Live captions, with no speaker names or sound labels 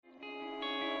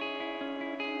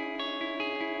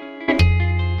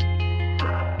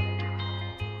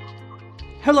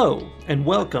Hello, and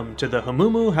welcome to the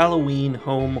Hamumu Halloween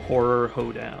Home Horror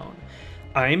Hoedown.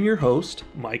 I am your host,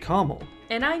 Mike Hommel.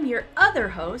 And I'm your other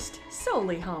host,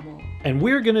 Soli Hommel. And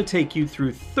we're going to take you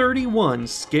through 31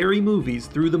 scary movies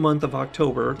through the month of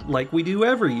October, like we do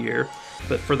every year.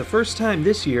 But for the first time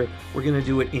this year, we're going to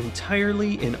do it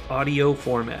entirely in audio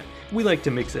format. We like to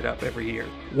mix it up every year.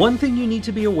 One thing you need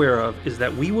to be aware of is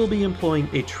that we will be employing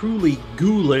a truly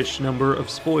ghoulish number of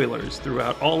spoilers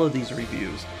throughout all of these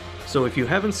reviews. So if you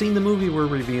haven't seen the movie we're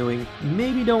reviewing,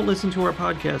 maybe don't listen to our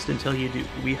podcast until you do.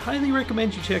 We highly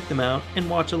recommend you check them out and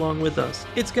watch along with us.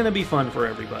 It's going to be fun for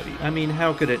everybody. I mean,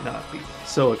 how could it not be?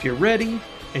 So if you're ready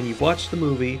and you've watched the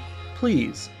movie,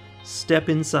 please step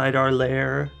inside our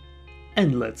lair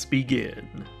and let's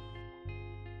begin.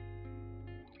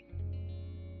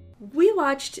 We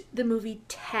watched the movie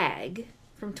Tag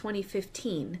from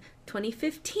 2015.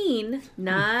 2015,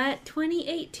 not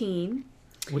 2018.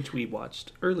 Which we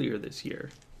watched earlier this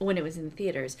year. When it was in the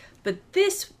theaters. But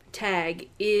this Tag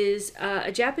is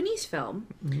a Japanese film.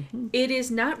 Mm-hmm. It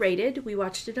is not rated. We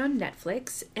watched it on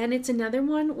Netflix. And it's another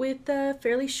one with a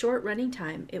fairly short running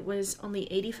time. It was only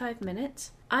 85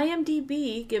 minutes.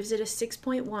 IMDb gives it a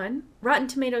 6.1. Rotten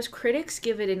Tomatoes critics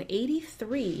give it an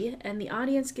 83. And the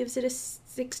audience gives it a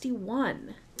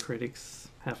 61. Critics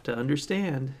have to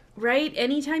understand. Right?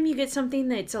 Anytime you get something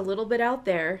that's a little bit out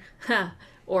there,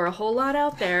 or a whole lot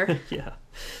out there, yeah,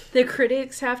 the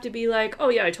critics have to be like, oh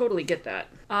yeah, I totally get that.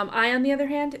 I, on the other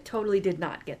hand, totally did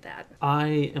not get that.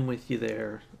 I am with you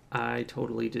there. I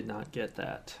totally did not get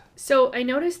that. So I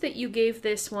noticed that you gave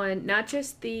this one not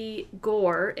just the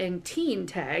gore and teen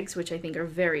tags, which I think are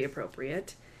very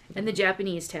appropriate, and the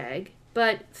Japanese tag,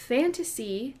 but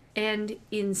fantasy and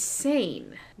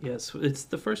insane. Yes, it's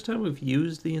the first time we've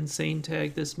used the insane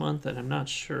tag this month, and I'm not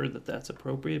sure that that's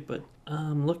appropriate, but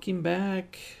looking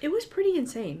back... It was pretty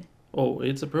insane. Oh,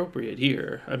 it's appropriate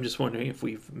here. I'm just wondering if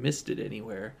we've missed it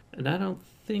anywhere. And I don't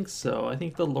think so. I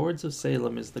think The Lords of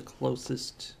Salem is the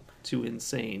closest to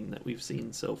insane that we've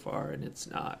seen so far, and it's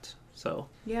not. So,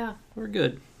 yeah, we're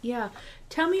good. Yeah.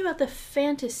 Tell me about the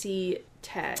fantasy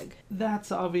tag.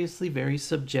 That's obviously very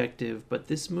subjective, but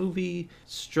this movie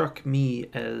struck me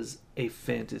as a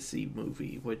fantasy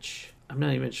movie, which I'm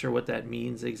not even sure what that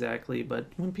means exactly, but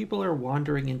when people are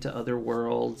wandering into other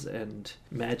worlds and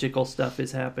magical stuff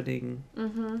is happening,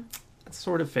 it's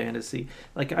sort of fantasy.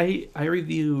 Like, I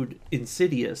reviewed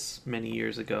Insidious many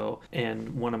years ago,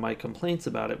 and one of my complaints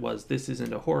about it was, this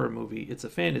isn't a horror movie, it's a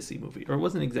fantasy movie. Or it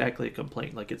wasn't exactly a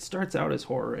complaint. Like, it starts out as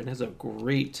horror and has a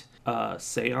great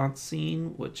seance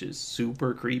scene, which is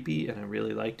super creepy, and I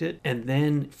really liked it. And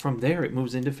then from there, it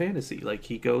moves into fantasy. Like,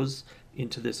 he goes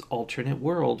into this alternate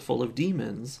world full of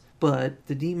demons, but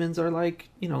the demons are like,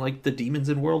 you know, like the demons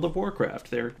in World of Warcraft.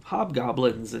 They're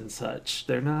hobgoblins and such.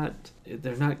 They're not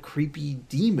creepy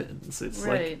demons. It's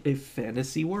right. Like a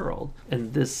fantasy world.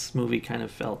 And this movie kind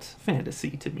of felt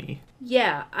fantasy to me.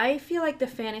 Yeah, I feel like the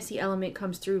fantasy element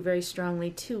comes through very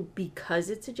strongly too, because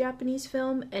it's a Japanese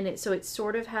film, and it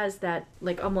sort of has that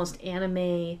like almost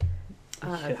anime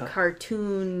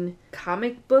cartoon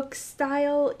comic book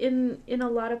style in a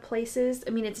lot of places.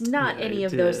 I mean, it's not any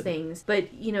of those things,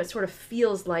 but you know, it sort of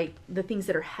feels like the things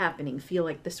that are happening feel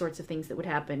like the sorts of things that would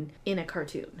happen in a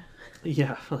cartoon.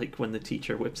 Yeah, like when the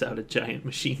teacher whips out a giant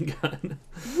machine gun.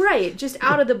 Right, just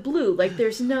out of the blue. Like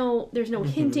there's no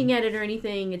hinting at it or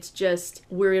anything. It's just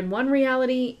we're in one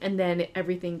reality and then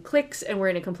everything clicks and we're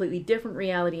in a completely different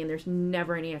reality and there's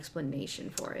never any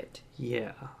explanation for it.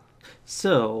 Yeah.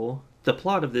 So, the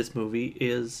plot of this movie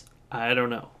is, I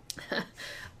don't know.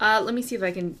 Let me see if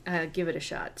I can give it a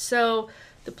shot. So,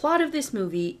 the plot of this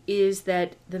movie is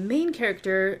that the main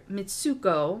character,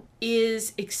 Mitsuko,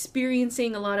 is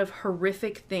experiencing a lot of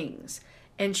horrific things.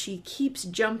 And she keeps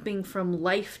jumping from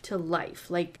life to life.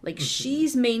 Like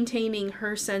she's maintaining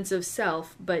her sense of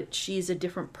self, but she's a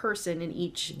different person in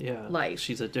each life.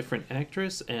 She's a different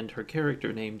actress, and her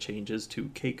character name changes to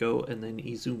Keiko and then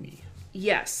Izumi.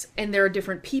 Yes, and there are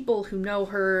different people who know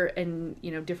her and,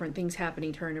 you know, different things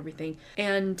happening to her and everything.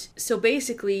 And so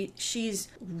basically, she's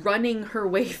running her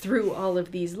way through all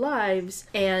of these lives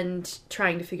and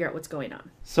trying to figure out what's going on.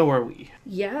 So are we.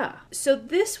 Yeah. So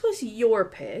this was your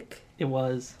pick. It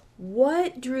was.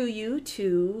 What drew you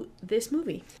to this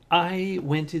movie? I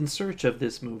went in search of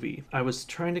this movie. I was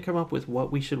trying to come up with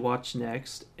what we should watch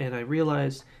next, and I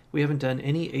realized we haven't done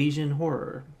any Asian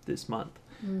horror this month.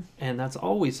 And that's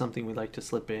always something we like to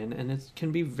slip in, and it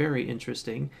can be very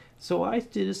interesting. So I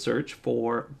did a search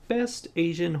for best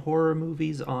Asian horror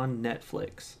movies on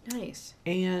Netflix. Nice.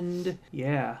 And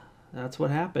yeah, that's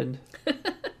what happened.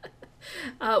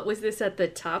 Was this at the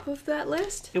top of that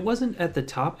list? It wasn't at the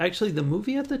top. Actually, the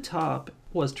movie at the top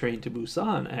was Train to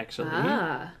Busan, actually.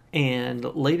 Ah. And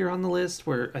later on the list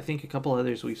were, I think, a couple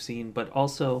others we've seen, but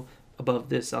also above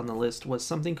this on the list was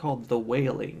something called The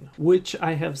Wailing, which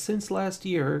I have since last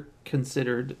year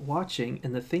considered watching,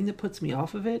 and the thing that puts me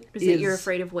off of it is that you're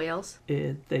afraid of whales?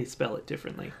 They spell it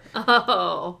differently.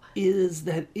 Oh. Is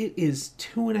that it is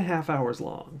 2.5 hours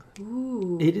long.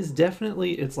 Ooh. It is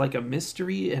definitely, it's like a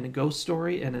mystery and a ghost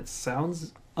story, and it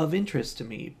sounds of interest to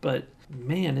me, but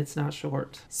man, it's not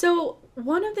short. So,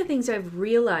 one of the things I've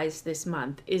realized this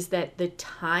month is that the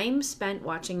time spent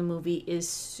watching a movie is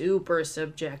super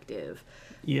subjective.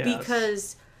 Yes.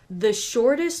 Because the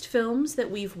shortest films that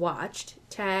we've watched,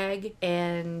 Tag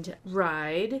and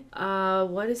Ride,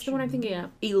 what is the one I'm thinking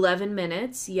of? 11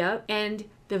 minutes, yep. And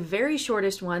the very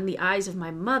shortest one, The Eyes of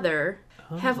My Mother,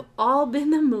 have all been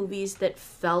the movies that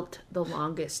felt the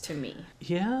longest to me.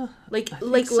 Yeah. Like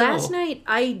so. Last night,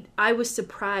 I was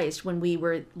surprised when we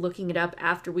were looking it up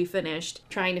after we finished,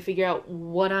 trying to figure out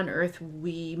what on earth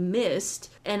we missed,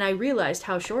 and I realized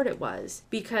how short it was,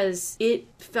 because it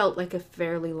felt like a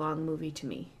fairly long movie to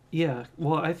me. Yeah.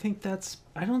 Well, I think that's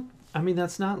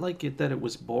not like it that it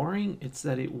was boring, it's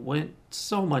that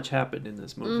so much happened in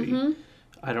this movie. Mm-hmm.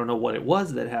 I don't know what it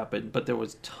was that happened, but there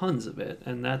was tons of it.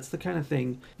 And that's the kind of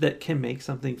thing that can make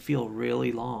something feel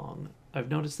really long. I've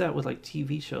noticed that with like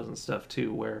TV shows and stuff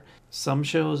too, where some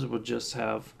shows would just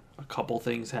have a couple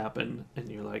things happen and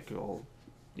you're like, oh,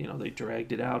 they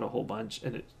dragged it out a whole bunch,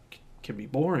 and it can be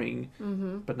boring,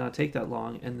 but not take that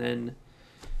long. And then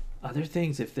other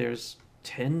things, if there's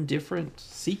 10 different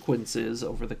sequences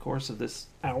over the course of this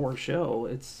hour show,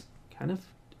 it's kind of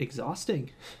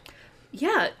exhausting.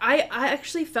 Yeah, I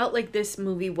actually felt like this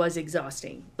movie was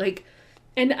exhausting.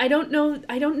 And I don't know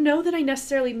that I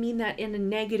necessarily mean that in a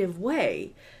negative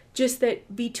way. Just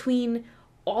that between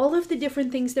all of the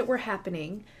different things that were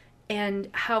happening and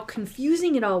how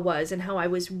confusing it all was, and how I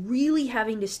was really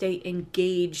having to stay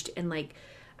engaged, and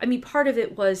part of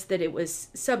it was that it was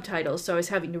subtitles, so I was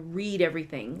having to read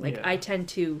everything. I tend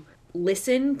to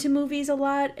listen to movies a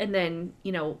lot and then,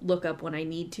 look up when I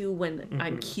need to, when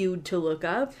I'm cued to look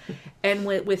up. And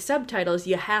with subtitles,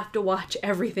 you have to watch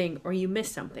everything or you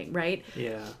miss something, right?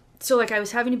 Yeah. So I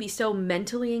was having to be so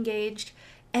mentally engaged.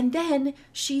 And then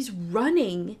she's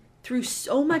running through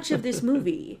so much of this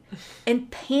movie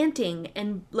and panting,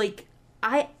 and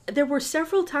there were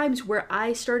several times where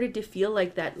I started to feel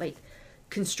like that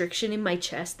constriction in my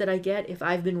chest that I get if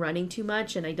I've been running too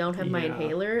much and I don't have my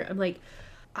inhaler. I'm like,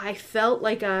 I felt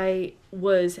like I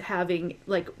was having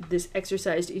this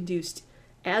exercise-induced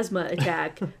asthma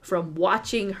attack from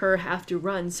watching her have to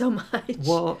run so much.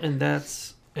 Well, and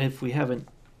that's, if we haven't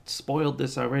spoiled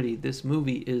this already, this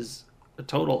movie is a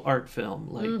total art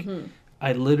film.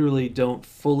 I literally don't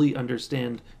fully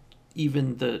understand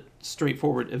even the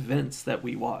straightforward events that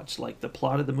we watch. The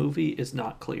plot of the movie is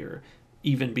not clear,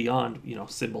 even beyond,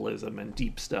 symbolism and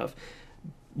deep stuff.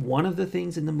 One of the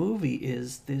things in the movie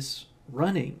is this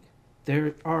running.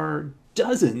 There are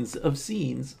dozens of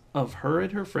scenes of her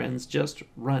and her friends just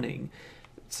running.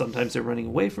 Sometimes they're running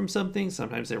away from something,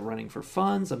 sometimes they're running for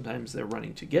fun, sometimes they're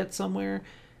running to get somewhere.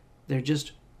 They're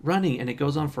just running, and it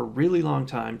goes on for a really long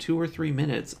time, 2 or 3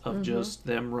 minutes of just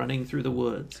them running through the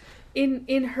woods.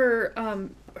 In her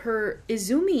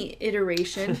Izumi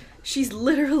iteration, she's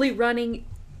literally running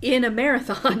in a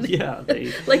marathon. Yeah,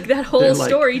 that whole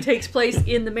story takes place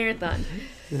in the marathon.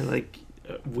 They're like,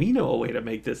 we know a way to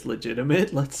make this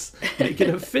legitimate. Let's make it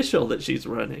official that she's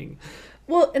running.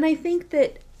 Well, and I think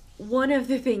that one of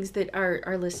the things that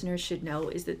our listeners should know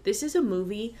is that this is a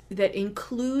movie that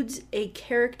includes a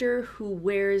character who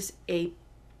wears a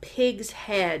pig's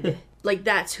head.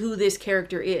 That's who this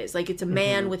character is. It's a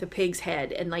man with a pig's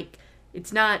head, and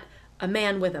it's not a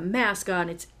man with a mask on.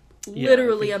 It's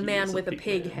literally a man with a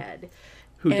pig head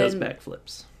who does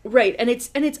backflips. Right, and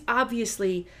it's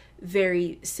obviously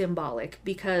very symbolic,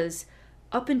 because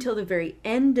up until the very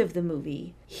end of the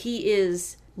movie, he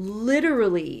is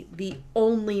literally the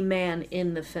only man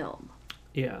in the film.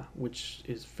 Yeah, which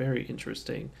is very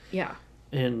interesting. Yeah.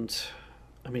 And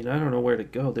I don't know where to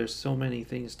go. There's so many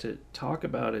things to talk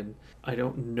about, and I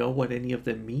don't know what any of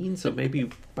them mean, so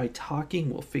maybe by talking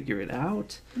we'll figure it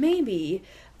out. Maybe.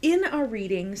 In our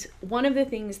readings, one of the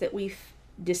things that we've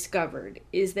discovered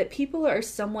is that people are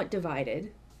somewhat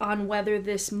divided on whether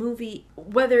this movie,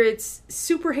 whether it's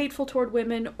super hateful toward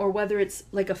women or whether it's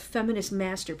a feminist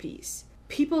masterpiece.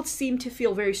 People seem to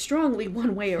feel very strongly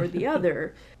one way or the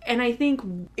other. And I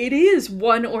think it is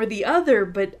one or the other,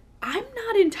 but I'm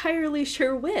not entirely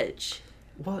sure which.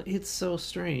 Well, it's so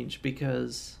strange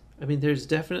because, I mean, there's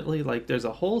definitely, like, there's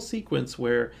a whole sequence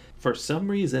where, for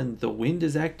some reason, the wind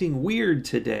is acting weird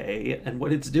today, and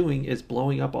what it's doing is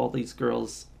blowing up all these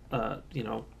girls',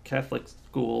 Catholic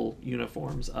school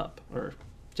uniforms up, or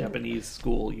Japanese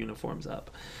school uniforms up.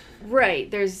 Right.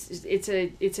 It's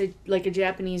a like a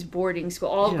Japanese boarding school,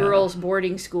 all girls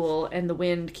boarding school, and the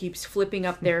wind keeps flipping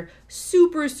up their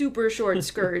super, super short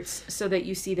skirts so that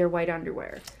you see their white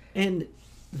underwear. And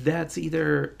that's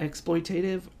either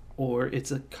exploitative or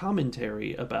it's a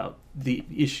commentary about the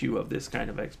issue of this kind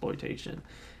of exploitation.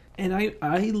 And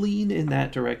I lean in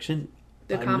that direction.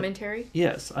 The commentary?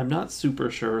 Yes, I'm not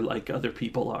super sure like other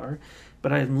people are,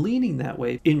 but I'm leaning that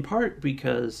way in part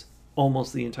because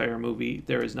almost the entire movie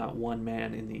there is not one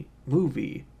man in the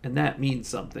movie, and that means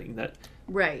something. That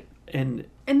right. And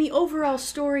the overall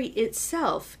story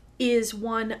itself is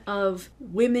one of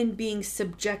women being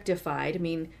subjectified. I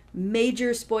mean,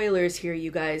 major spoilers here,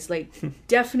 you guys. Like,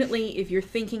 definitely, if you're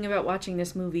thinking about watching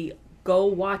this movie, go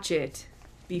watch it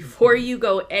before you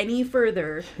go any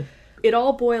further. It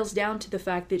all boils down to the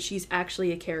fact that she's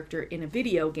actually a character in a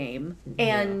video game,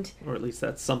 and or at least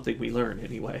that's something we learn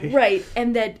anyway. Right,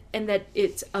 and that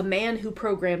it's a man who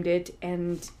programmed it,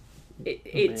 and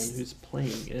it's a man who's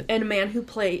playing it, and a man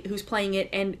who's playing it,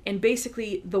 and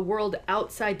basically the world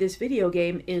outside this video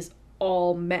game is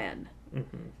all men.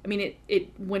 Mm-hmm. I mean,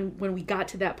 it when we got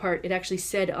to that part, it actually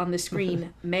said on the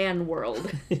screen, "Man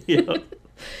World." Yep,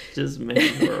 just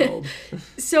Man World.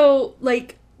 So,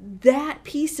 like, that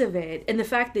piece of it, and the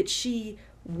fact that she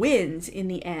wins in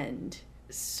the end,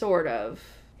 sort of.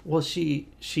 Well, she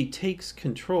takes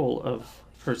control of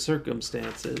her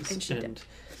circumstances, and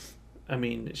I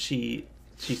mean, she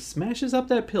smashes up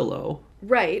that pillow,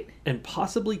 right, and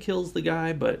possibly kills the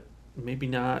guy, but maybe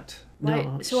not. Right.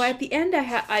 No. So at the end,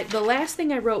 the last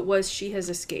thing I wrote was she has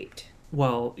escaped.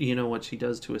 Well, you know what she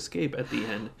does to escape at the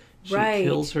end? She right.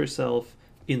 kills herself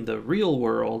in the real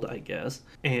world, I guess,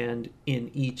 and in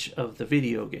each of the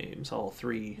video games, all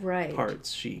three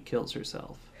parts, she kills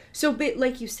herself. So, but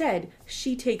like you said,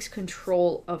 she takes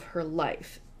control of her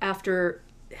life after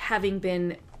having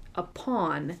been a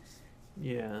pawn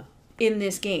in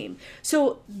this game.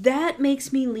 So that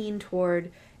makes me lean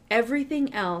toward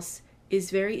everything else is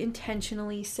very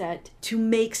intentionally set to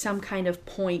make some kind of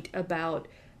point about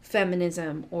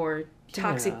feminism or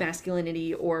toxic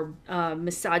masculinity or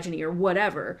misogyny or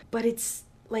whatever. But it's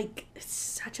like, it's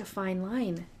such a fine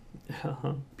line.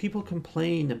 People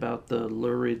complain about the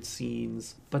lurid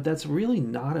scenes, but that's really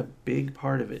not a big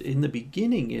part of it. In the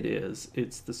beginning it is.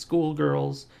 It's the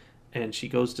schoolgirls, and she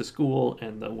goes to school,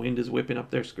 and the wind is whipping up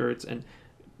their skirts, and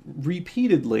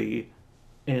repeatedly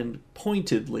and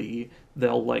pointedly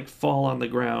they'll like fall on the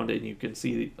ground and you can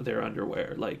see their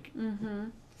underwear, like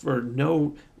for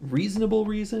no reasonable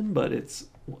reason, but it's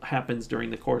happens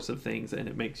during the course of things, and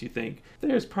it makes you think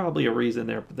there's probably a reason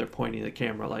they're pointing the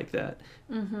camera like that.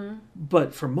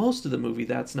 But for most of the movie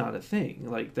that's not a thing.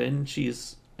 Like, then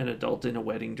she's an adult in a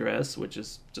wedding dress, which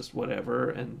is just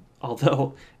whatever, and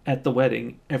although at the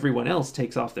wedding everyone else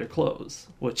takes off their clothes,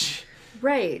 which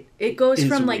it goes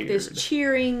from like weird. this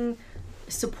cheering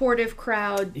supportive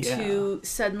crowd to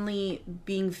suddenly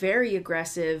being very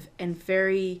aggressive and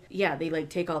very they like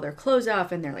take all their clothes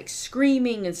off and they're like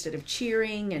screaming instead of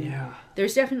cheering, and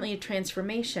there's definitely a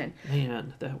transformation.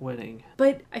 Man, that wedding.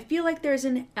 But I feel like there's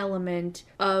an element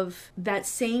of that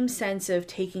same sense of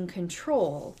taking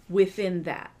control within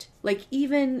that. Like,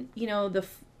 even, you know, the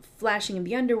flashing of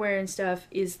the underwear and stuff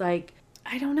is like,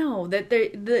 I don't know, that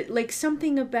the like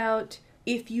something about,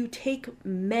 if you take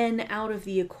men out of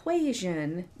the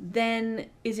equation, then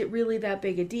is it really that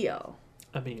big a deal?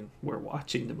 I mean, we're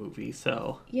watching the movie,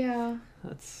 so... Yeah.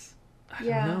 That's... I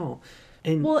don't know.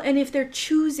 And if they're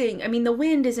choosing... I mean, the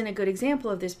wind isn't a good example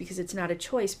of this because it's not a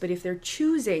choice, but if they're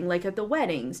choosing, like at the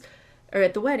weddings, or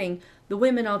at the wedding, the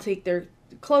women all take their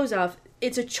clothes off,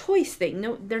 it's a choice thing.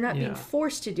 No, they're not being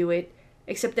forced to do it,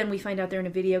 except then we find out they're in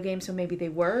a video game, so maybe they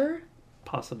were...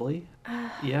 Possibly.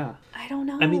 I don't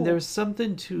know. I mean, there's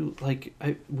something to, like,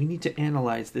 we need to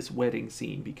analyze this wedding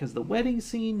scene, because the wedding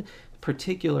scene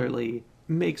particularly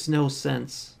makes no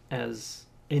sense as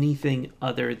anything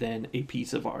other than a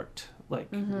piece of art. Like,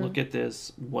 look at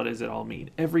this, what does it all mean?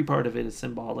 Every part of it is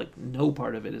symbolic, no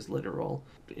part of it is literal.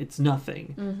 It's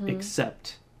nothing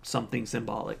except something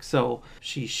symbolic. So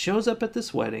she shows up at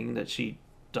this wedding that she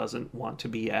doesn't want to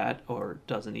be at or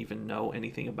doesn't even know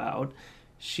anything about.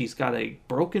 She's got a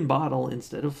broken bottle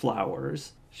instead of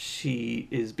flowers. She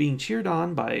is being cheered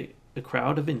on by a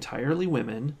crowd of entirely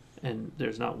women, and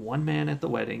there's not one man at the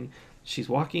wedding. she's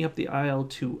walking up the aisle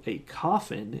to a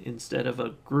coffin instead of a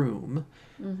groom,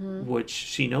 which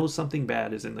she knows something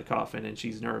bad is in the coffin and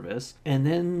she's nervous. And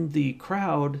then the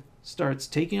crowd starts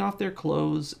taking off their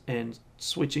clothes and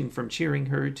switching from cheering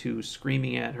her to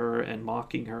screaming at her and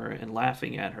mocking her and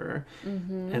laughing at her.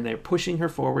 And they're pushing her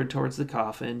forward towards the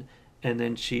coffin. And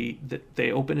then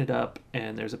they open it up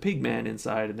and there's a pig man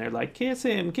inside and they're like, kiss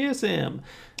him, kiss him.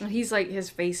 And he's like,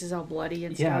 his face is all bloody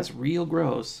and stuff. Yeah, it's real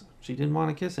gross. She didn't want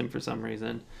to kiss him for some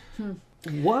reason.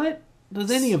 What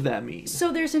does any of that mean?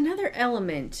 So there's another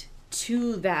element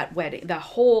to that wedding, the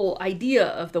whole idea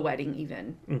of the wedding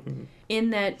even, in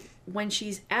that when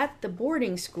she's at the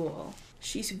boarding school,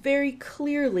 she's very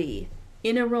clearly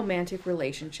in a romantic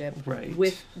relationship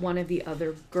with one of the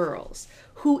other girls,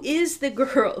 who is the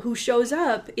girl who shows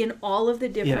up in all of the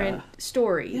different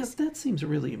stories. Yes, that seems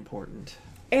really important.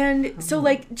 And so,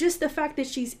 like, just the fact that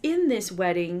she's in this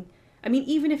wedding, I mean,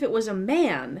 even if it was a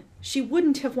man, she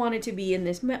wouldn't have wanted to be in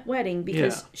this wedding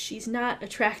because she's not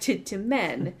attracted to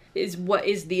men, is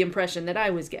the impression that I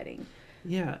was getting.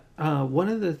 Yeah. One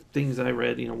of the things I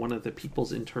read, one of the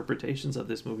people's interpretations of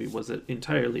this movie was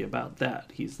entirely about that.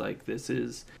 He's like, this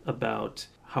is about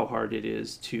how hard it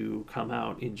is to come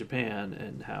out in Japan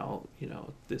and how,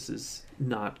 this is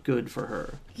not good for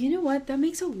her. You know what? That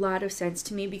makes a lot of sense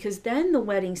to me because then the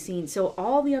wedding scene, so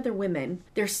all the other women,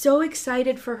 they're so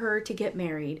excited for her to get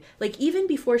married. Like, even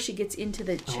before she gets into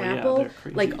the chapel,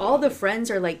 like, all the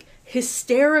friends are, like,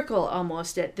 hysterical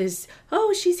almost at this,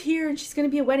 oh, she's here and she's going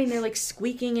to be a wedding. They're, like,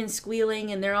 squeaking and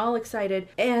squealing and they're all excited.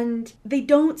 And they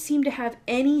don't seem to have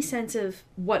any sense of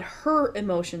what her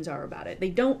emotions are about it. They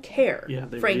don't care,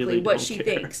 frankly, really what she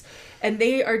thinks. And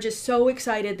they are just so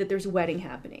excited that there's a wedding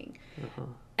happening.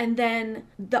 And then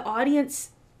the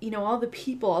audience, all the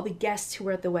people, all the guests who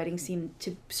were at the wedding seem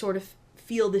to sort of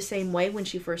feel the same way when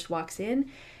she first walks in.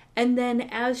 And then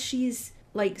as she's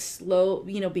like slow,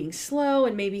 being slow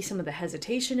and maybe some of the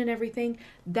hesitation and everything,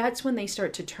 that's when they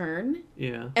start to turn.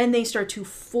 Yeah. And they start to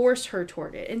force her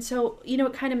toward it. And so,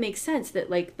 it kind of makes sense that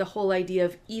like the whole idea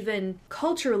of even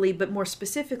culturally, but more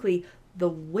specifically, the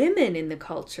women in the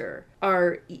culture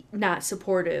are not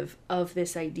supportive of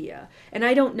this idea. And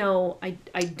I don't know, I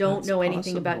don't know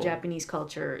anything about Japanese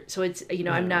culture. So it's,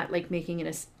 I'm not like making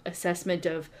an assessment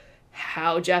of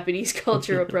how Japanese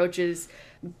culture approaches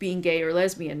being gay or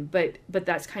lesbian, but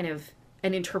that's kind of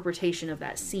an interpretation of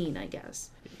that scene, I guess.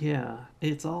 Yeah,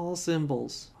 it's all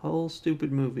symbols. Whole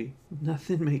stupid movie.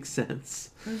 Nothing makes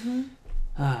sense.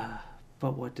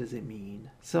 But what does it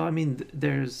mean? So, I mean,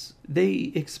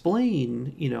 they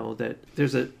explain, that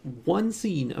there's one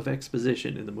scene of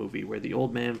exposition in the movie where the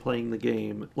old man playing the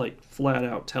game, like, flat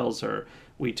out tells her,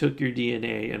 we took your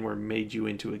DNA and we made you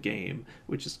into a game,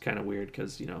 which is kind of weird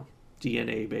because,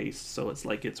 DNA based, so it's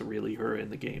like it's really her in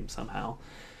the game somehow,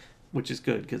 which is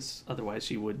good because otherwise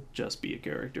she would just be a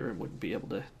character and wouldn't be able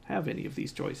to have any of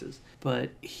these choices. But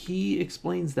he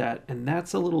explains that, and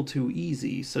that's a little too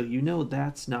easy, so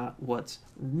that's not what's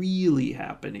really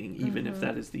happening, even if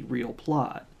that is the real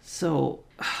plot. So,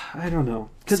 I don't know.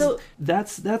 Because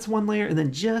that's one layer, and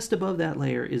then just above that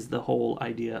layer is the whole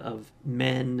idea of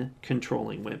men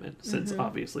controlling women, since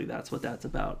obviously that's what that's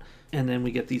about. And then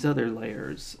we get these other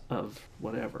layers of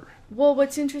whatever. Well,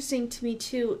 what's interesting to me,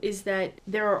 too, is that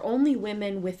there are only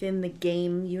women within the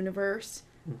game universe.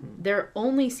 There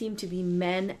only seem to be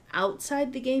men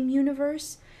outside the game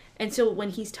universe. And so when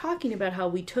he's talking about how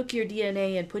we took your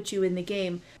DNA and put you in the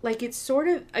game, like it's sort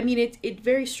of, I mean, it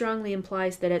very strongly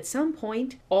implies that at some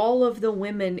point, all of the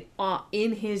women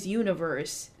in his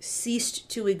universe ceased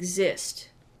to exist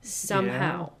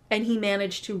somehow. Yeah. And he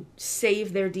managed to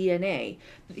save their DNA.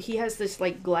 He has this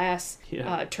like glass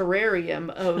terrarium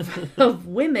of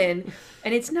women,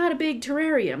 and it's not a big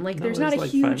terrarium. Like there's not a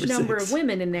huge number of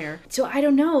women in there. So I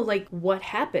don't know, like what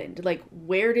happened? Like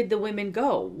where did the women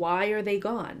go? Why are they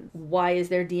gone? Why is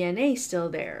their DNA still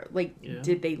there? Like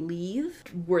did they leave?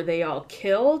 Were they all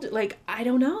killed? Like I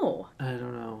don't know.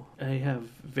 I have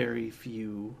very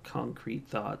few concrete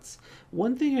thoughts.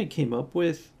 One thing I came up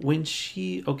with when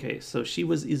she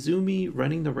was Izumi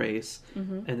running the race,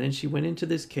 and then she went into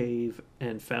this cave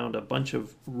and found a bunch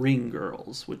of ring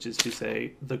girls, which is to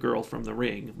say the girl from the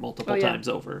ring multiple times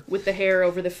over. With the hair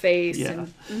over the face. Yeah.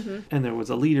 And there was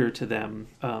a leader to them.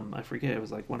 I forget, it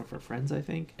was like one of her friends, I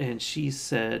think. And she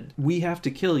said, we have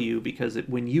to kill you because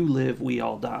when you live, we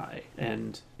all die.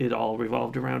 And it all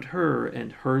revolved around her,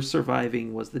 and her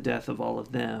surviving was the death of all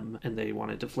of them, and they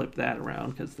wanted to flip that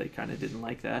around because they kind of didn't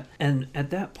like that. And at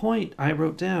that point, I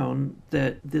wrote down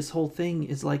that this whole thing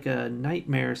is like a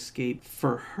nightmare escape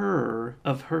for her,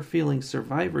 of her feeling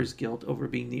survivor's guilt over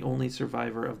being the only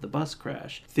survivor of the bus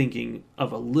crash, thinking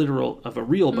of a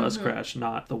real bus crash,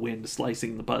 not the wind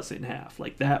slicing the bus in half.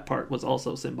 Like, that part was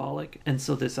also symbolic. And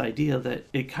so this idea that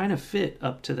it kind of fit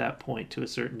up to that point to a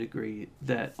certain degree,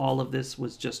 that all of this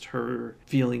was just her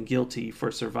feeling guilty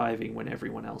for surviving when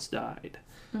everyone else died.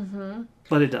 Mm-hmm.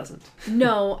 But it doesn't.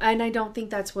 No, and I don't think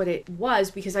that's what it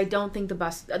was, because I don't think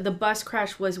the bus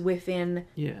crash was within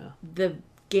the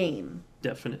game.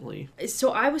 Definitely.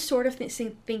 So I was sort of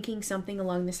thinking something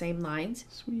along the same lines.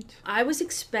 Sweet. I was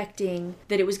expecting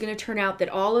that it was going to turn out that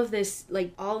all of this,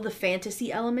 like all of the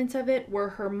fantasy elements of it, were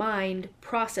her mind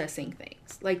processing things.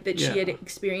 Like that she had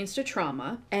experienced a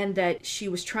trauma and that she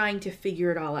was trying to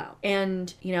figure it all out.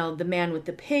 And, you know, the man with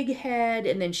the pig head,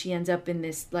 and then she ends up in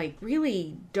this like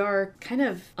really dark, kind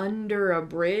of under a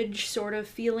bridge sort of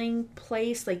feeling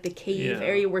place, like the cave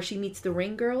area where she meets the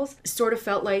ring girls. Sort of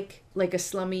felt like a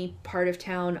slummy part of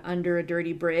town under a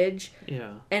dirty bridge.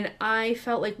 Yeah. And I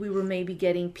felt like we were maybe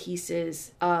getting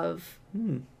pieces of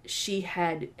she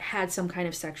had some kind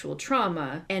of sexual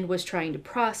trauma and was trying to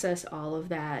process all of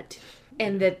that.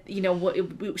 And that, you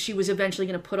know, she was eventually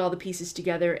going to put all the pieces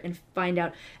together and find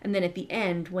out. And then at the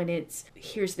end, when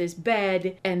here's this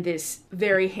bed and this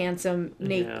very handsome,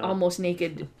 almost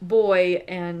naked boy,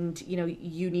 and, you know,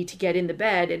 you need to get in the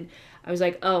bed. And I was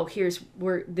like, oh,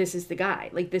 this is the guy.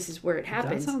 Like, this is where it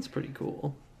happens. That sounds pretty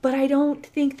cool. But I don't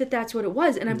think that that's what it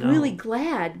was. And I'm really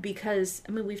glad, because,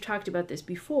 I mean, we've talked about this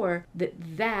before,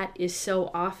 that is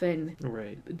so often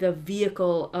the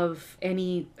vehicle of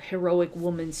any heroic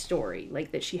woman's story.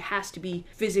 Like, that she has to be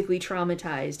physically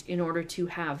traumatized in order to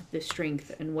have the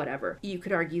strength and whatever. You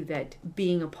could argue that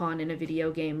being a pawn in a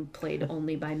video game played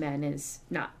only by men is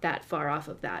not that far off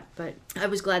of that. But I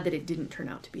was glad that it didn't turn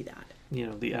out to be that. You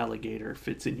know, the alligator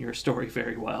fits in your story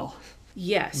very well.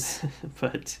 Yes.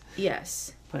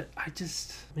 Yes. But I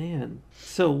just, man.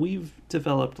 So we've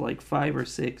developed like 5 or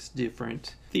 6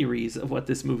 different theories of what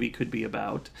this movie could be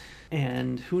about.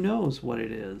 And who knows what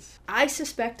it is. I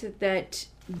suspect that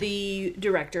the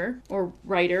director or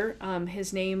writer,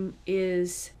 his name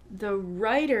is the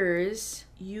writer's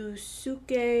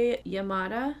Yusuke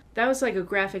Yamada. That was like a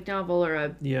graphic novel or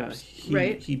a... Yeah,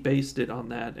 he based it on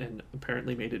that and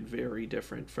apparently made it very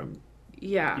different from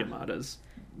Yamada's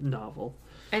novel.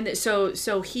 And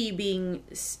so he being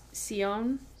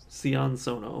Sion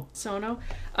Sono,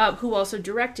 who also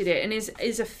directed it and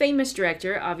is a famous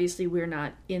director. Obviously, we're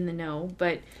not in the know,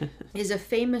 but is a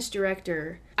famous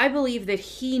director. I believe that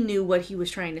he knew what he was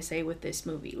trying to say with this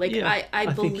movie. Like, I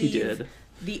believe think he did.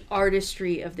 The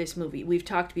artistry of this movie. We've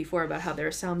talked before about how there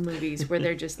are some movies where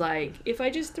they're just like, if I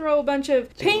just throw a bunch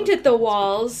of paint at the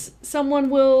walls,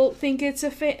 someone will think it's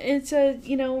a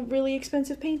really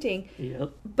expensive painting.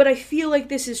 Yep. But I feel like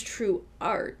this is true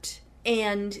art.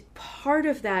 And part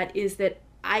of that is that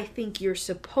I think you're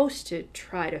supposed to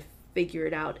try to figure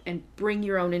it out and bring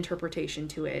your own interpretation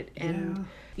to it and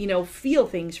feel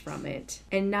things from it,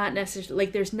 and not necessarily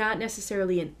like there's not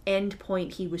necessarily an end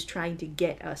point he was trying to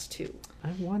get us to.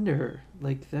 I wonder,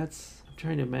 I'm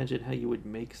trying to imagine how you would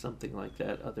make something like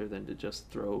that other than to just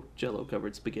throw Jell-O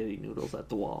covered spaghetti noodles at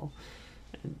the wall.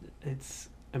 And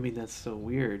that's so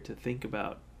weird to think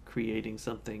about. Creating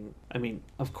something, I mean,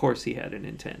 of course he had an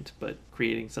intent, but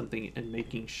creating something and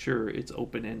making sure it's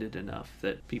open-ended enough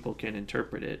that people can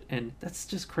interpret it. And that's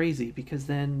just crazy, because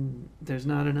then there's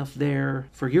not enough there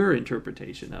for your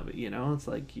interpretation of it, you know? It's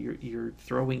like you're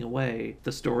throwing away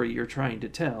the story you're trying to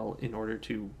tell in order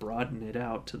to broaden it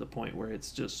out to the point where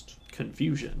it's just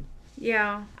confusion.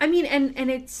 Yeah. I mean, and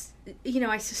it's,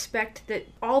 I suspect that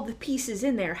all the pieces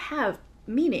in there have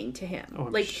meaning to him. Oh,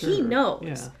 like, sure. He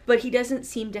knows, but he doesn't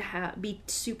seem to be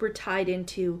super tied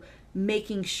into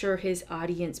making sure his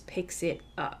audience picks it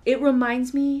up. It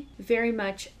reminds me very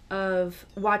much of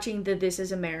watching the This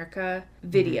Is America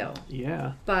video.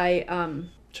 Yeah. By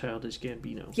Childish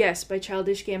Gambino. Yes, by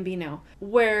Childish Gambino,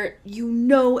 where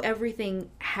everything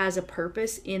has a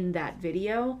purpose in that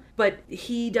video, but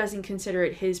he doesn't consider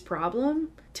it his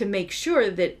problem to make sure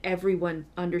that everyone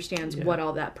understands what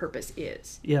all that purpose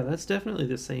is. Yeah, that's definitely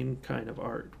the same kind of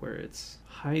art where it's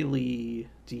highly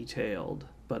detailed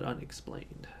but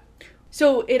unexplained.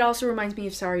 So it also reminds me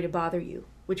of Sorry to Bother You,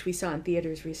 which we saw in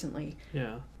theaters recently.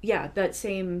 Yeah. Yeah, that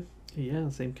same... Yeah,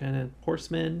 same kind of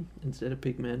horsemen instead of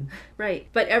pigmen. Right,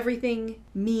 but everything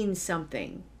means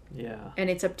something. Yeah. And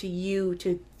it's up to you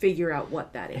to figure out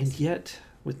what that is. And yet,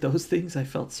 with those things, I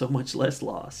felt so much less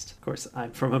lost. Of course,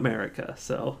 I'm from America,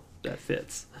 so that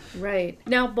fits. Right.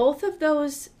 Now, both of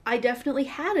those, I definitely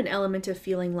had an element of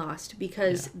feeling lost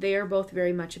because they are both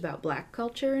very much about Black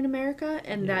culture in America,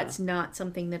 and that's not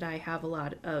something that I have a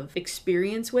lot of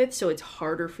experience with, so it's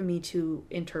harder for me to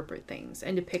interpret things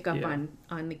and to pick up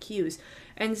on the cues.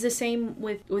 And it's the same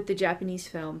with the Japanese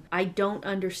film. I don't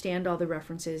understand all the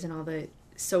references and all the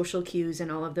social cues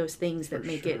and all of those things that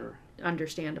make it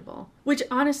understandable, which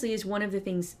honestly is one of the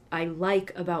things I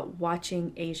like about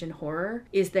watching Asian horror,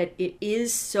 is that it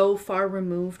is so far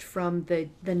removed from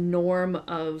the norm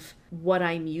of what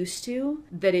I'm used to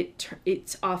that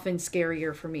it's often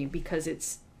scarier for me because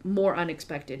it's more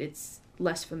unexpected, it's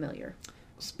less familiar.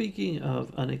 Speaking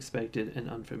of unexpected and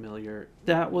unfamiliar,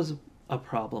 that was a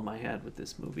problem I had with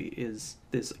this movie, is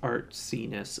this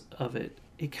artsiness of it.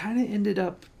 It kind of ended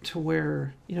up to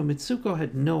where, Mitsuko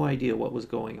had no idea what was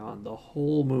going on the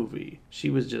whole movie.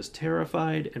 She was just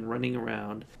terrified and running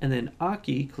around. And then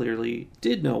Aki clearly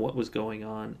did know what was going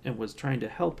on and was trying to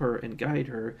help her and guide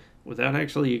her without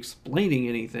actually explaining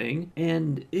anything.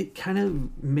 And it kind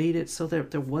of made it so that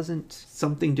there wasn't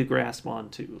something to grasp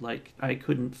onto. Like, I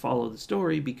couldn't follow the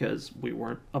story because we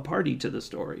weren't a party to the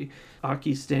story.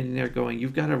 Aki's standing there going,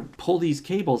 "You've got to pull these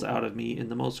cables out of me," in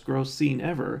the most gross scene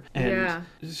ever. And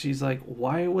she's like,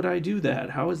 "Why would I do that?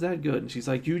 How is that good?" And she's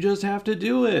like, "You just have to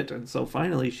do it." And so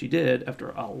finally she did, after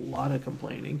a lot of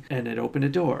complaining, and it opened a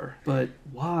door. But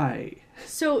why?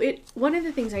 So one of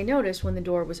the things I noticed when the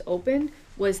door was open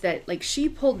was that, like, she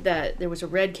pulled there was a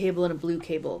red cable and a blue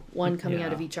cable, one coming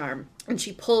out of each arm. And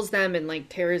she pulls them and, like,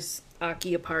 tears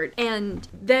Aki apart. And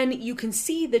then you can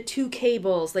see the two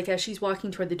cables, like, as she's walking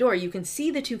toward the door, you can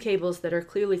see the two cables that are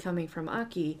clearly coming from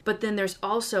Aki. But then there's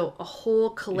also a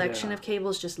whole collection of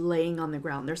cables just laying on the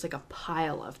ground. There's, like, a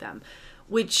pile of them,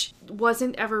 which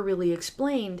wasn't ever really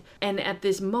explained. And at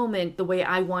this moment, the way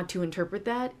I want to interpret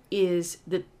that is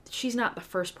that she's not the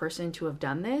first person to have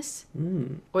done this,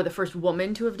 or the first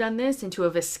woman to have done this and to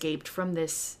have escaped from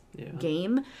this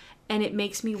game. And it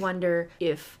makes me wonder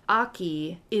if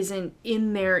Aki isn't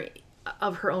in there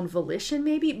of her own volition,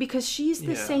 maybe, because she's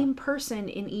the same person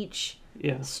in each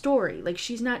story. Like,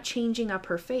 she's not changing up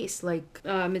her face like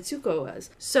Mitsuko was.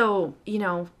 So,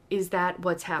 is that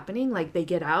what's happening? Like, they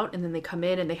get out and then they come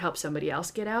in and they help somebody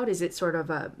else get out? Is it sort of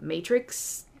a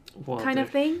Matrix kind of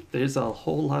thing? There's a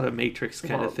whole lot of Matrix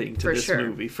kind of thing to this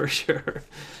movie, for sure.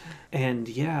 And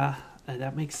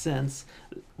that makes sense.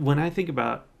 When I think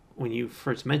about, when you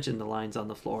first mentioned the lines on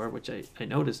the floor, which I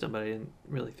noticed them, but I didn't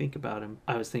really think about them,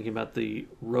 I was thinking about the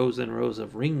rows and rows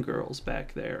of ring girls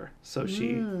back there. So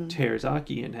she tears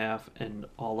Aki in half, and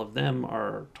all of them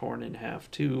are torn in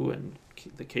half too, and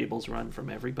the cables run from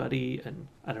everybody, and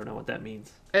I don't know what that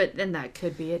means. And that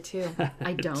could be it too.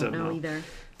 I don't know either.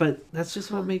 But that's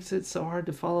just what makes it so hard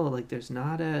to follow. Like, there's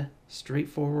not a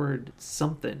straightforward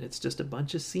something. It's just a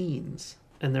bunch of scenes.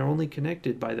 And they're only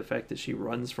connected by the fact that she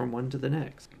runs from one to the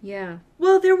next. Yeah.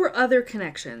 Well, there were other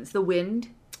connections. The wind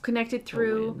connected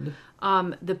through.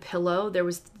 The pillow. There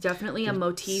was definitely a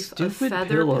motif of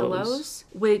feather pillows,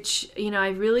 which, I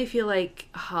really feel like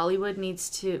Hollywood needs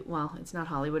to, well, it's not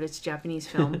Hollywood, it's Japanese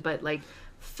film, but, like,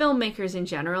 filmmakers in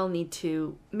general need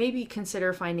to maybe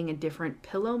consider finding a different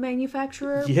pillow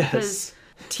manufacturer. Yes. Because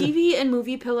TV and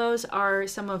movie pillows are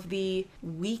some of the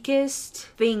weakest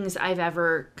things I've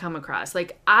ever come across.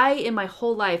 Like, I, in my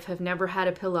whole life, have never had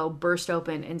a pillow burst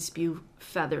open and spew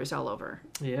feathers all over.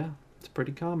 Yeah. It's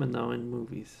pretty common, though, in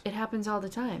movies. It happens all the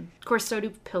time. Of course, so do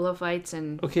pillow fights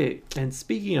and... Okay, and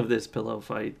speaking of this pillow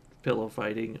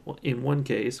fighting, in one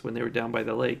case, when they were down by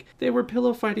the lake, they were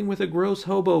pillow fighting with a gross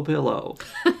hobo pillow.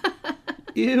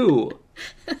 Ew.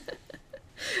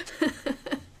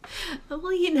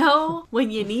 Well,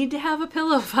 when you need to have a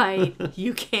pillow fight,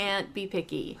 you can't be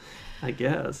picky. I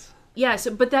guess. Yeah,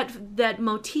 but that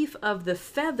motif of the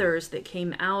feathers that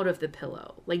came out of the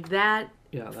pillow, like that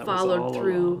followed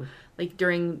through along. Like,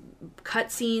 during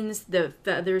cutscenes, the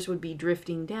feathers would be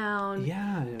drifting down.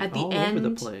 Yeah, at the all end, over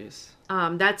the place.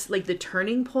 That's like the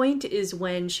turning point is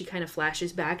when she kind of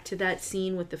flashes back to that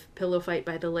scene with the pillow fight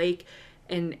by the lake,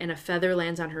 and a feather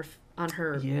lands on her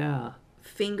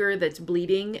finger that's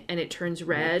bleeding, and it turns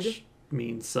red. Which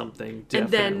means something,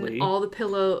 definitely. And then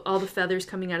all the feathers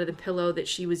coming out of the pillow that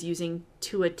she was using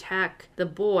to attack the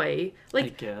boy, like, I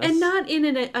guess. And not in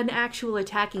an actual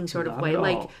attacking sort of way,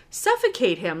 like,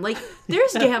 suffocate him. Like,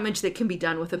 there's damage that can be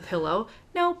done with a pillow.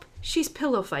 Nope, she's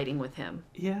pillow fighting with him.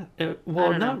 Yeah.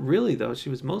 Well, not know. really, though. She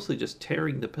was mostly just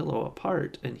tearing the pillow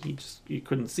apart, and you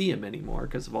couldn't see him anymore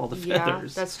because of all the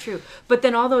feathers. Yeah, that's true. But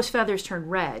then all those feathers turned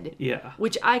red. Yeah.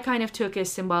 Which I kind of took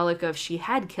as symbolic of she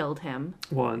had killed him.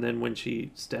 Well, and then when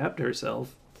she stabbed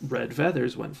herself, red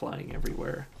feathers went flying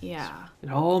everywhere. Yeah.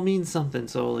 It all means something,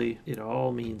 Soli. It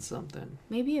all means something.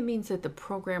 Maybe it means that the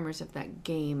programmers of that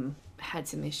game had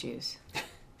some issues.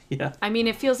 Yeah. I mean,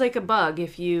 it feels like a bug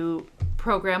if you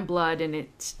program blood and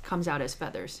it comes out as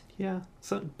feathers. Yeah.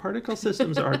 So particle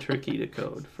systems are tricky to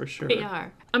code, for sure. They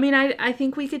are. I mean, I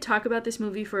think we could talk about this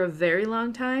movie for a very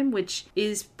long time, which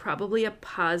is probably a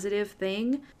positive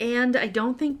thing. And I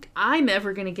don't think I'm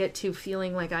ever going to get to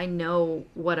feeling like I know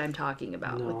what I'm talking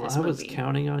about with this movie. I was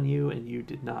counting on you, and you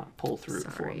did not pull through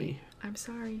for me. I'm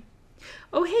sorry.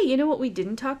 Oh, hey, you know what we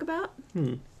didn't talk about?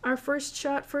 Our first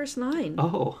shot, first line.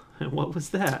 Oh, and what was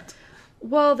that?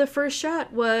 Well, the first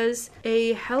shot was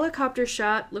a helicopter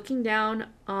shot looking down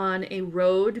on a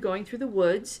road going through the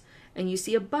woods, and you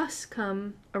see a bus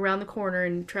come around the corner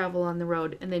and travel on the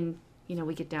road, and then,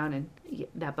 we get down and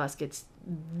that bus gets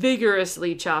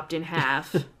vigorously chopped in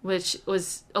half, which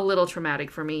was a little traumatic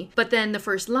for me. But then the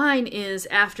first line is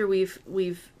after we've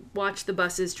watched the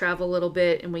buses travel a little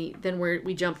bit, and we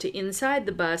jump to inside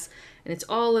the bus, and it's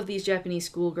all of these Japanese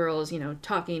schoolgirls,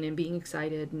 talking and being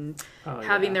excited and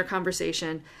having their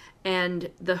conversation. And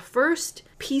the first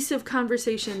piece of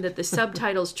conversation that the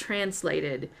subtitles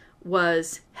translated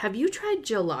was, "Have you tried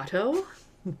gelato?"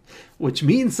 Which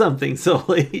means something,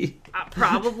 Sully.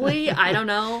 Probably. I don't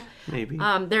know. Maybe.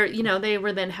 They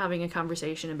were then having a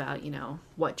conversation about,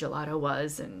 what gelato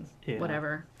was and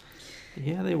whatever.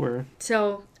 Yeah, they were.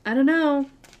 So, I don't know.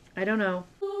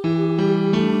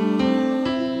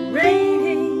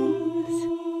 Ratings.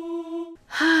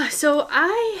 So,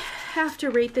 I have to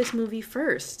rate this movie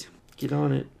first. Get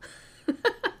on it.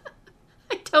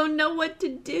 I don't know what to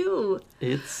do.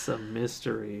 It's a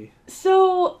mystery.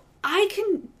 So, I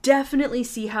can definitely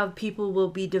see how people will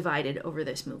be divided over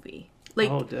this movie.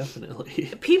 Oh,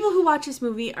 definitely. People who watch this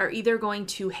movie are either going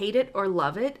to hate it or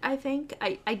love it, I think.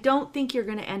 I don't think you're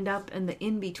going to end up in the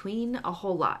in-between a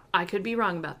whole lot. I could be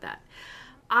wrong about that.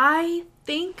 I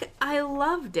think I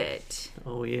loved it.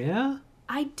 Oh, yeah?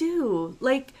 I do.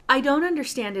 I don't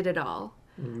understand it at all.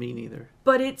 Me neither.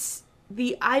 But it's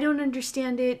I don't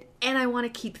understand it, and I want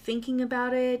to keep thinking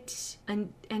about it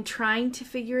and trying to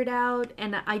figure it out,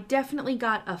 and I definitely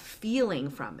got a feeling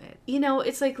from it.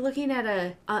 It's like looking at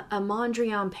a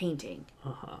Mondrian painting.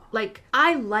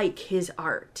 I like his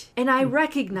art, and I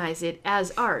recognize it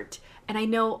as art. And I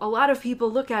know a lot of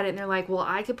people look at it and they're like, well,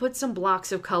 I could put some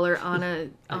blocks of color on a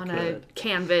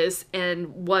canvas,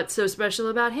 and what's so special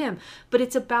about him? But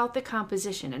it's about the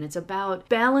composition, and it's about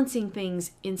balancing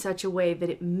things in such a way that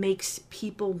it makes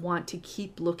people want to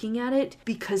keep looking at it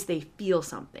because they feel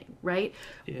something, right?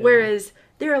 Yeah. Whereas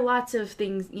there are lots of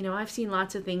things, I've seen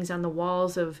lots of things on the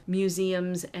walls of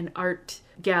museums and art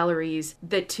galleries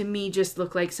that to me just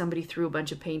look like somebody threw a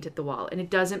bunch of paint at the wall, and it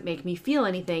doesn't make me feel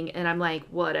anything, and I'm like,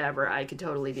 whatever, I could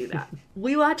totally do that.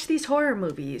 We watch these horror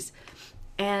movies,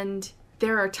 and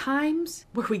there are times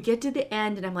where we get to the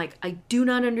end and I'm like, I do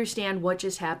not understand what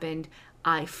just happened.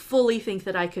 I fully think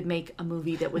that I could make a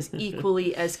movie that was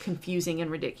equally as confusing and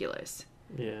ridiculous.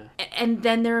 Yeah. And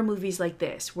then there are movies like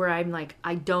this where I'm like,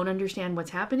 I don't understand what's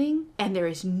happening, and there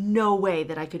is no way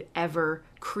that I could ever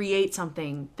create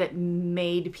something that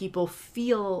made people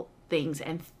feel things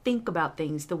and think about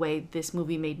things the way this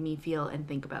movie made me feel and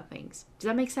think about things. Does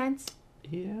that make sense?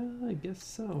 Yeah, I guess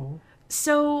so.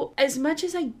 So, as much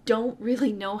as I don't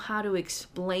really know how to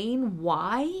explain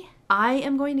why, I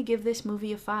am going to give this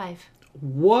movie a 5.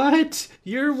 What?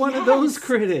 You're one of those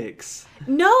critics.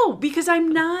 No, because I'm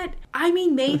not. I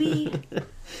mean, maybe.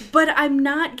 But I'm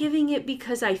not giving it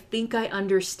because I think I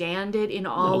understand it in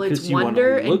all its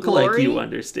wonder and glory. Look like you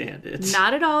understand it.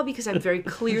 Not at all, because I'm very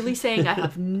clearly saying I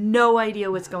have no idea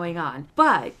what's going on.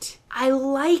 But I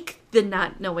like the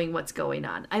not knowing what's going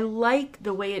on. I like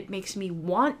the way it makes me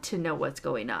want to know what's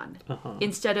going on.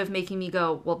 Instead of making me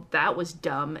go, well, that was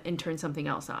dumb, and turn something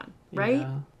else on. Right?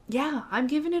 Yeah, I'm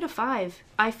giving it a 5.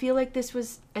 I feel like this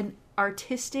was an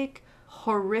artistic,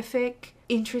 horrific,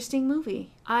 interesting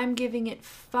movie. I'm giving it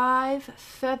 5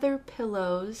 feather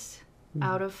pillows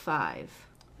out of 5.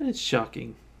 It's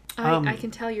shocking. I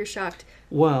can tell you're shocked.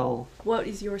 Well, what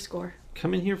is your score?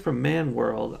 Coming here from Man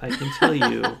World, I can tell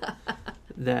you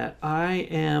that I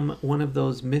am one of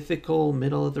those mythical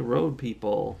middle-of-the-road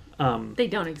people. They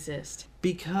don't exist.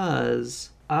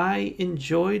 Because I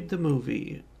enjoyed the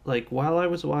movie. While I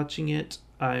was watching it,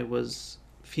 I was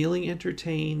feeling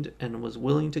entertained and was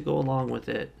willing to go along with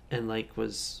it, and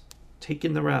was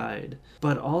taking the ride.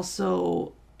 But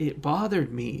also, it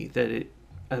bothered me that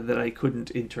I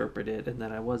couldn't interpret it and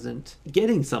that I wasn't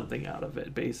getting something out of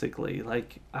it, basically.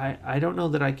 Like, I don't know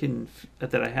that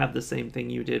that I have the same thing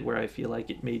you did where I feel like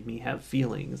it made me have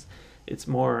feelings. It's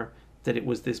more that it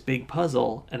was this big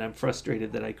puzzle and I'm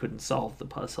frustrated that I couldn't solve the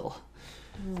puzzle.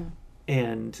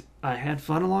 And I had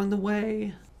fun along the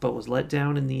way, but was let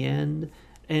down in the end.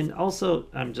 And also,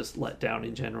 I'm just let down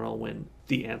in general when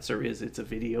the answer is it's a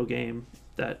video game,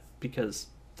 because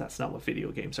that's not what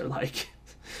video games are like.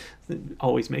 It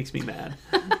always makes me mad.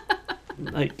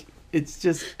 Like, it's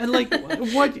just, and like,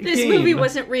 what this game? movie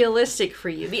wasn't realistic for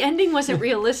you. The ending wasn't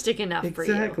realistic enough for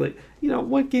you. Exactly. You know,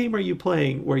 what game are you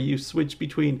playing where you switch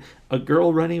between a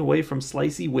girl running away from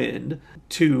slicey wind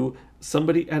to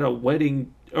somebody at a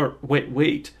wedding, or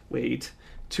wait,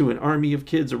 to an army of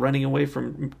kids running away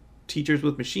from teachers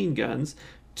with machine guns,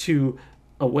 to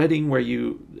a wedding where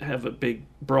you have a big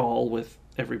brawl with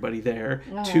everybody there,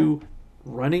 to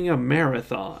running a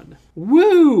marathon.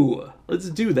 Woo! Let's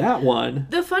do that one.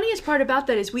 The funniest part about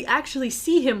that is we actually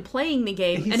see him playing the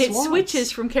game, and it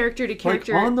switches from character to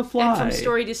character, like on the fly, and from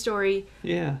story to story.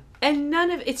 Yeah. And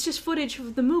it's just footage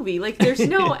of the movie. Like, there's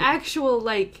no actual,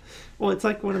 like... Well, it's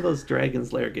like one of those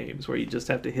Dragon's Lair games where you just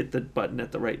have to hit the button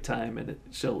at the right time and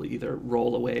she'll either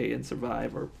roll away and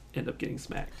survive or end up getting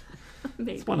smacked.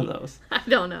 Maybe. It's one of those. I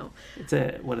don't know. It's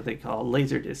what do they call?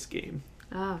 Laserdisc game.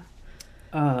 Ah.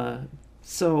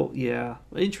 So, yeah.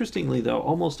 Interestingly, though,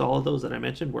 almost all of those that I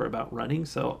mentioned were about running,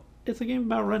 so it's a game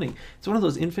about running. It's one of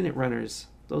those infinite runners.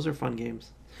 Those are fun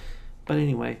games. But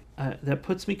anyway, that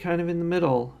puts me kind of in the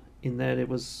middle in that it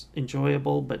was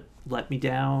enjoyable but let me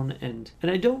down, and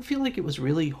I don't feel like it was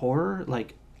really horror.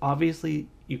 Like, obviously,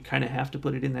 you kind of have to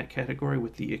put it in that category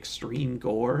with the extreme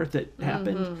gore that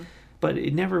happened, but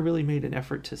it never really made an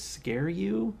effort to scare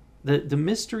you. The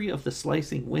mystery of the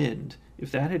slicing wind,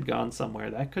 if that had gone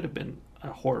somewhere, that could have been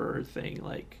a horror thing.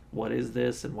 Like, what is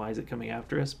this and why is it coming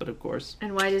after us? But of course...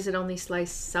 And why does it only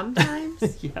slice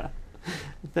sometimes? Yeah.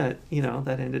 That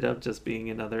ended up just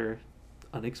being another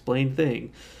unexplained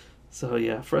thing. So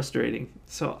yeah, frustrating.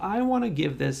 So I want to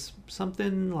give this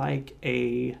something like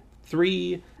a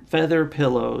 3 feather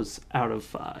pillows out of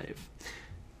 5.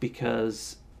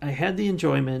 Because I had the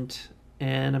enjoyment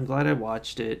and I'm glad I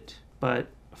watched it, but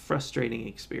a frustrating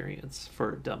experience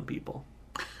for dumb people.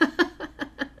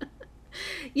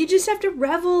 You just have to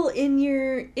revel in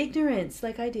your ignorance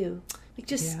like I do. Like,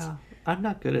 just... Yeah, I'm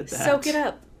not good at that. Soak it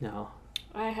up. No.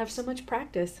 I have so much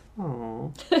practice.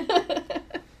 Oh.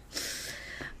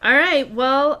 All right.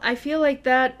 Well, I feel like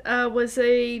that was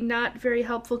a not very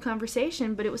helpful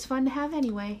conversation, but it was fun to have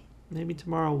anyway. Maybe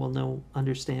tomorrow we'll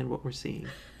understand what we're seeing.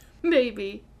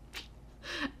 Maybe.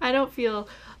 I don't feel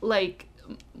like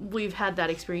we've had that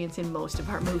experience in most of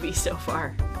our movies so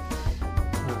far.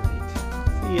 All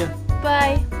right. See ya.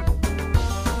 Bye.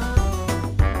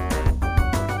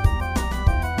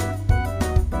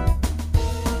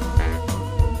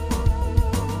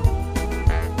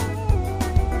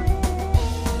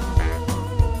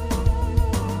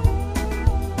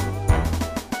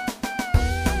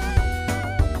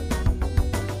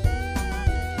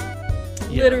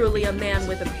 Literally a man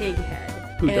with a pig head.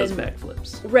 Who does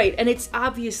backflips. Right, and it's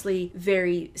obviously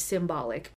very symbolic